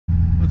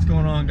What's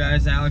going on,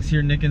 guys? Alex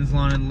here, Nickens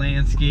Lawn and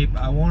Landscape.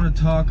 I want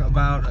to talk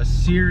about a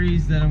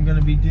series that I'm going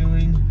to be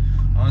doing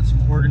on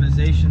some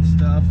organization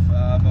stuff.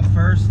 But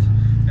first,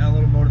 got a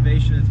little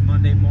motivation. It's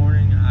Monday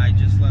morning. I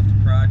just left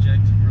a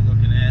project. We're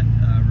looking at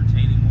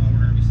retaining wall. We're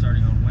going to be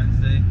starting on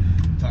Wednesday.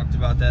 Talked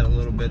about that a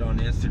little bit on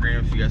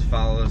Instagram. If you guys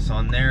follow us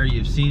on there,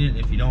 you've seen it.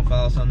 If you don't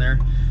follow us on there,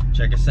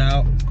 check us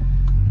out.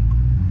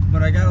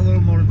 But I got a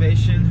little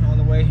motivation on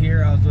the way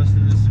here. I was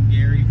listening to some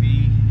Gary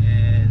V,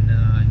 and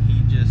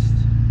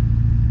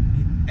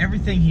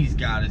everything he's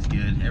got is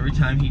good. Every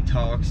time he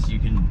talks,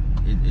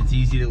 it's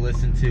easy to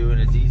listen to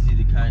and it's easy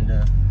to kind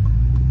of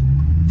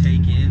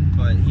take in,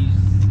 but he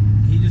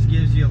just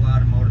gives you a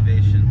lot of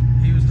motivation.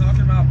 He was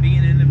talking about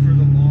being in it for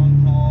the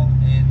long haul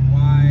and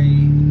why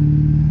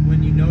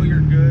when you know you're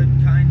good,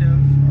 kind of,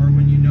 or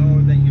when you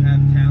know that you have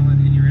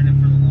talent and you're in it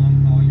for the long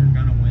haul, you're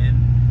gonna win.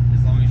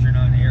 As long as you're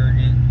not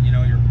arrogant, you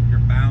know,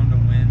 you're bound to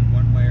win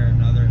one way or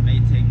another. It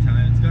may take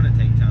time, it's gonna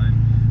take time,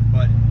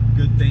 but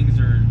good things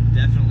are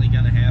definitely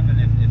going to happen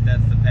if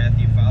that's the path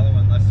you follow,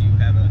 unless you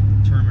have a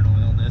terminal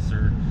illness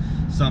or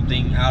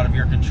something out of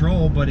your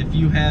control. But if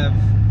you have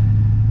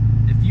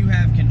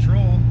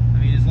control, I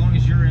mean, as long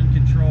as you're in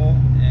control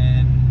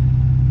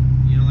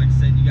and, you know, like I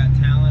said, you got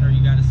talent or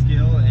you got a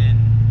skill and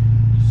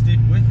you stick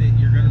with it,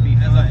 you're going to be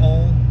fine. As a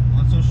whole,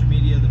 on social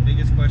media, the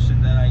biggest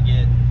question that I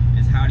get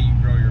is, how do you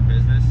grow your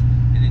business?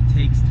 And it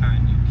takes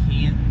time. You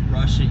can't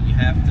rush it. You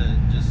have to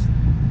just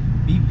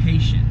be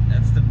patient.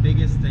 That's the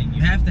biggest thing.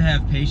 You have to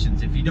have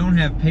patience. If you don't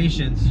have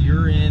patience,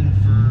 you're in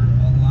for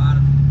a lot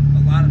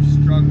of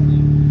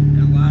struggling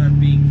and a lot of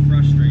being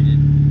frustrated.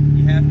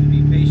 You have to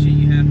be patient.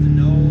 You have to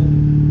know,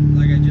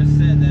 like I just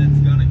said, that it's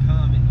gonna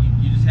come, and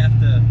you just have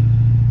to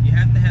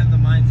have the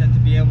mindset to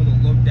be able to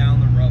look down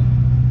the road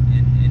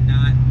and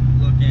not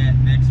look at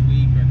next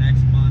week or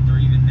next month or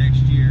even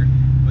next year,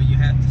 but you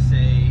have to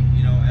say,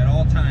 you know, at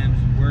all times,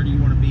 where do you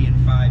want to be in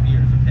 5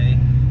 years? Okay,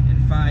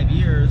 in 5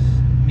 years,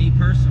 me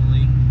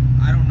personally,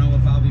 I don't know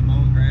if I'll be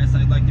mowing grass.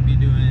 I'd like to be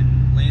doing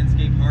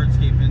landscape,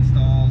 hardscape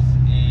installs,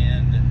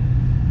 and,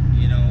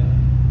 you know,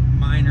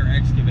 minor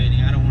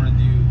excavating. I don't want to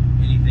do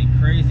anything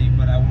crazy,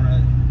 but I want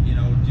to, you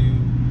know, do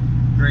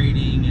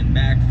grading and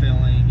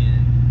backfilling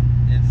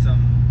and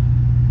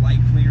some light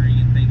clearing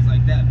and things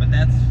like that. But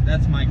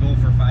that's my goal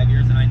for 5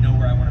 years, and I know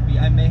where I want to be.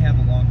 I may have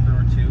a long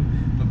career or two,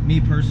 but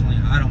me personally,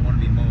 I don't want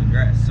to be mowing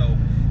grass. So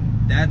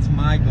that's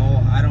my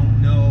goal. I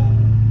don't know.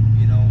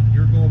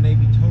 Your goal may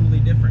be totally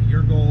different.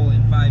 Your goal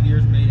in 5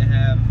 years may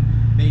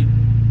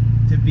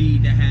be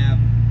to have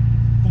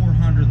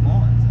 400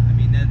 lawns. I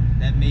mean,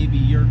 that may be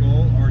your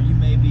goal, or you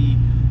may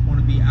want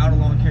to be out of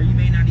lawn care. You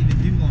may not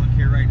even do lawn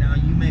care right now.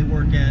 You may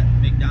work at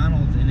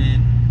McDonald's, and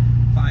in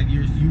 5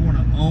 years you want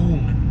to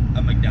own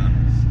a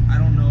McDonald's. I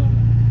don't know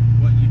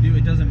what you do.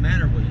 It doesn't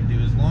matter what you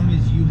do, as long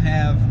as you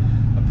have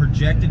a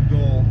projected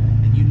goal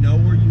and you know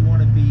where you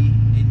want to be,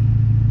 and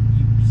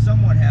you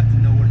somewhat have to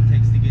know what it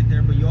takes to get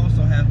there, but you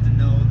also have to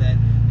know that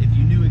if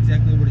you knew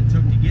exactly what it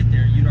took to get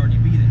there, you'd already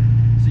be there.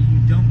 So you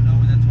don't know,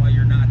 and that's why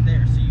you're not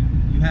there. So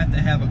you have to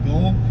have a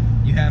goal.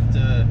 You have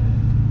to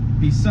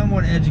be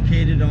somewhat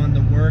educated on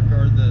the work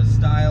or the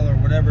style or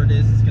whatever it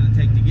is it's going to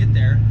take to get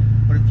there.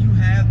 But if you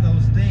have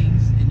those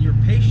things and you're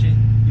patient,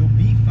 you'll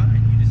be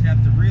fine. You just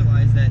have to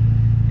realize that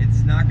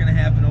it's not going to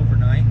happen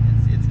overnight.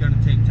 It's going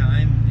to take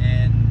time,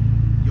 and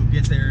you'll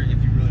get there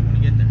if you really want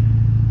to get there.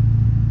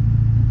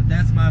 But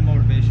that's my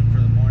motivation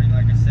for the morning.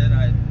 Like I said,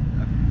 I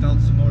felt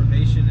some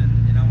motivation,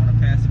 and I want to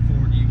pass it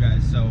forward to you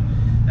guys. So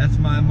that's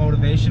my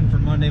motivation for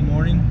Monday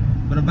morning.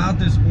 But about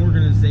this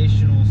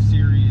organizational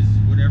series,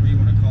 whatever you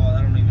want to call it,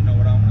 I don't even know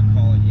what I want to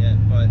call it yet,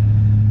 but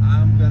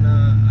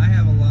I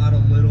have a lot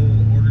of little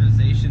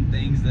organization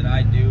things that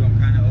I do. I'm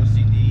kind of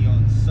OCD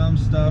on some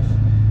stuff.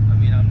 I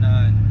mean, I'm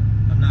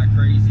not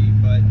crazy,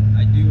 but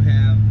I do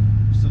have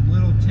some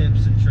little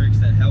tips and tricks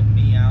that help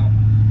me out.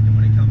 And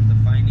when it comes to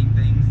finding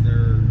things,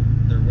 they're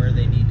where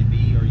they need to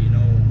be, or you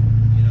know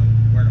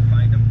where to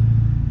find them.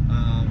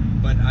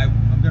 But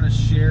I'm gonna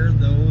share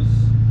those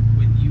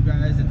with you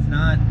guys. It's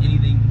not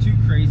anything too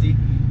crazy.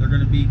 They're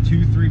gonna be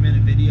 2-3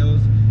 minute videos,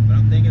 but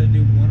I'm thinking to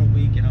do one a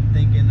week, and I'm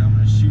thinking I'm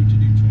gonna shoot to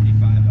do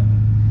 25 of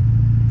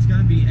them. It's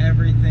gonna be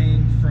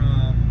everything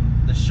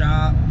from the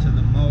shop to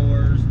the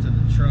mowers to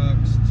the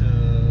trucks to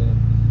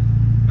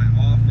my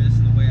office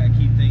and the way I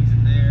keep things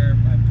in there,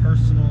 my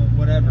personal,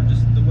 whatever,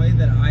 just the way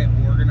that I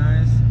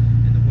organize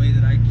and the way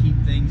that I keep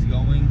things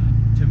going.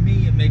 To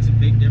me, it makes a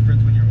big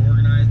difference when you're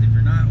organized. If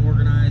you're not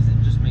organized,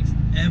 it just makes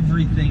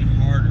everything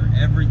harder.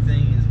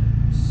 Everything is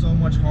so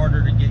much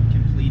harder to get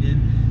completed.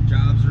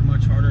 Jobs are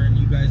much harder, and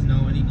you guys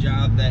know any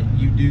job that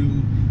you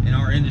do in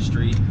our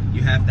industry,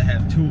 you have to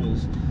have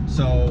tools.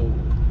 So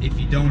if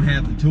you don't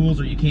have the tools,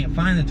 or you can't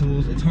find the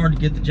tools, it's hard to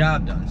get the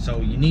job done. So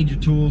you need your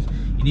tools,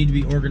 you need to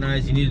be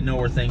organized, you need to know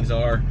where things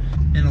are.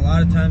 And a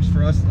lot of times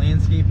for us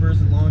landscapers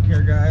and lawn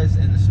care guys,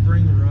 in the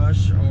spring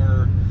rush,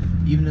 or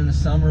even in the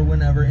summer,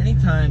 whenever,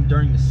 anytime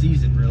during the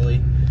season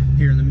really,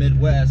 here in the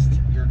Midwest,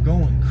 you're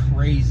going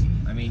crazy.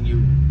 I mean,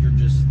 you're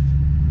just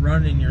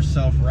running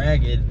yourself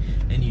ragged,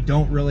 and you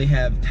don't really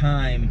have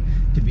time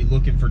to be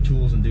looking for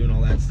tools and doing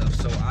all that stuff.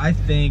 So I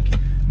think,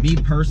 me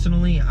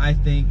personally, I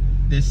think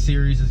this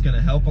series is going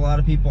to help a lot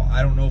of people.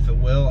 I don't know if it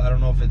will. I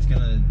don't know if it's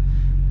going to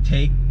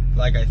take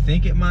like I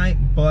think it might,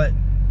 but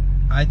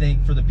I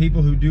think for the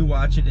people who do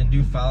watch it and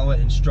do follow it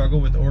and struggle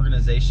with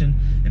organization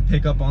and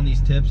pick up on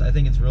these tips, I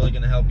think it's really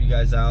going to help you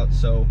guys out.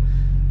 So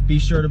be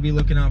sure to be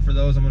looking out for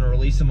those. I'm going to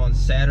release them on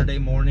Saturday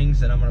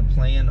mornings, and I'm going to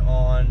plan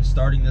on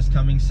starting this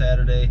coming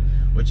Saturday,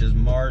 which is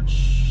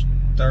March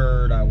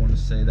 3rd, I want to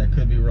say. That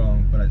could be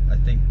wrong, but I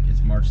think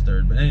it's March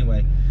 3rd. But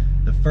anyway,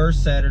 the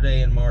first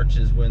Saturday in March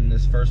is when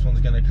this first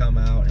one's going to come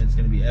out, and it's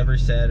going to be every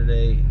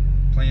Saturday.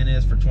 Plan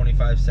is for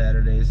 25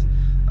 Saturdays.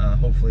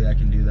 Hopefully I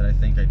can do that. I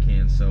think I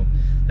can. So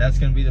that's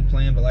going to be the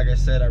plan. But like I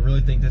said, I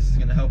really think this is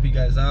going to help you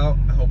guys out.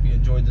 I hope you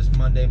enjoyed this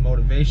Monday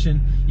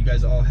motivation. You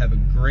guys all have a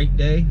great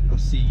day. I'll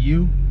see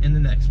you in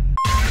the next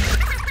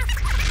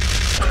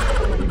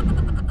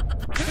one.